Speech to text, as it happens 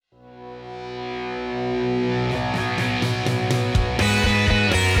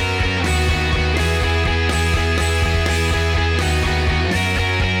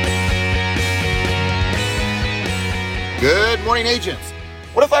morning, agents.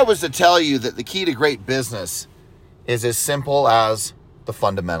 What if I was to tell you that the key to great business is as simple as the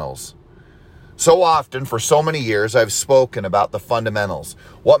fundamentals? So often, for so many years, I've spoken about the fundamentals.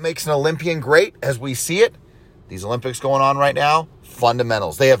 What makes an Olympian great as we see it? These Olympics going on right now,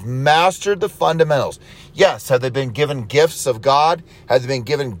 fundamentals. They have mastered the fundamentals. Yes, have they been given gifts of God? Have they been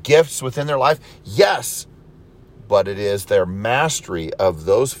given gifts within their life? Yes, but it is their mastery of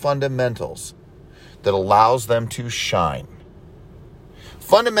those fundamentals that allows them to shine.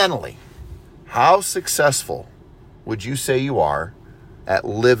 Fundamentally, how successful would you say you are at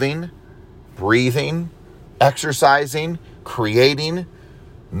living, breathing, exercising, creating,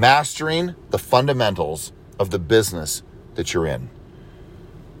 mastering the fundamentals of the business that you're in?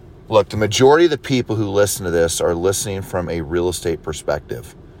 Look, the majority of the people who listen to this are listening from a real estate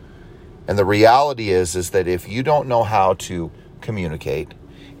perspective. And the reality is that if you don't know how to communicate,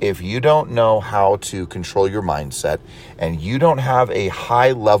 if you don't know how to control your mindset, and you don't have a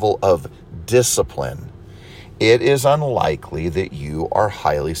high level of discipline, it is unlikely that you are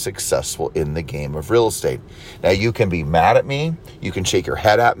highly successful in the game of real estate. Now, you can be mad at me. You can shake your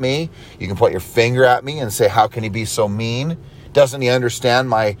head at me. You can point your finger at me and say, how can he be so mean? Doesn't he understand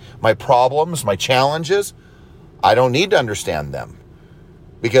my problems, my challenges? I don't need to understand them,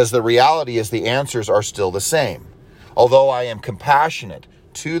 because the reality is the answers are still the same. Although I am compassionate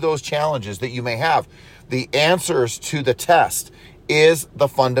to those challenges that you may have, the answers to the test is the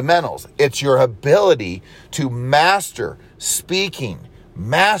fundamentals. It's your ability to master speaking,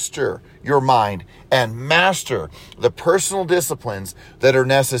 master your mind, and master the personal disciplines that are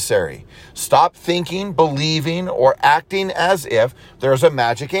necessary. Stop thinking, believing, or acting as if there's a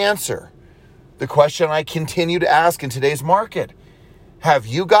magic answer. The question I continue to ask in today's market: have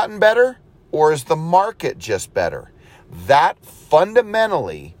you gotten better, or is the market just better? That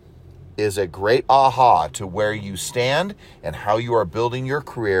fundamentally is a great aha to where you stand and how you are building your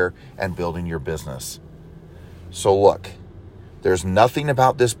career and building your business. So look, there's nothing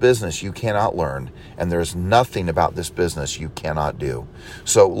about this business you cannot learn, and there's nothing about this business you cannot do.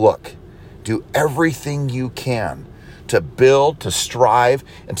 So look, do everything you can to build, to strive,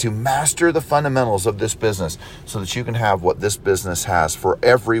 and to master the fundamentals of this business so that you can have what this business has for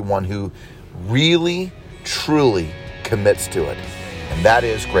everyone who really, truly commits to it. And that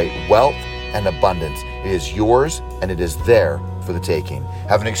is great wealth and abundance. It is yours, and it is there for the taking.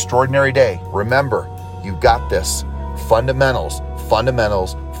 Have an extraordinary day. Remember, you got this. Fundamentals,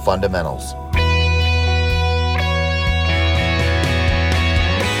 fundamentals, fundamentals.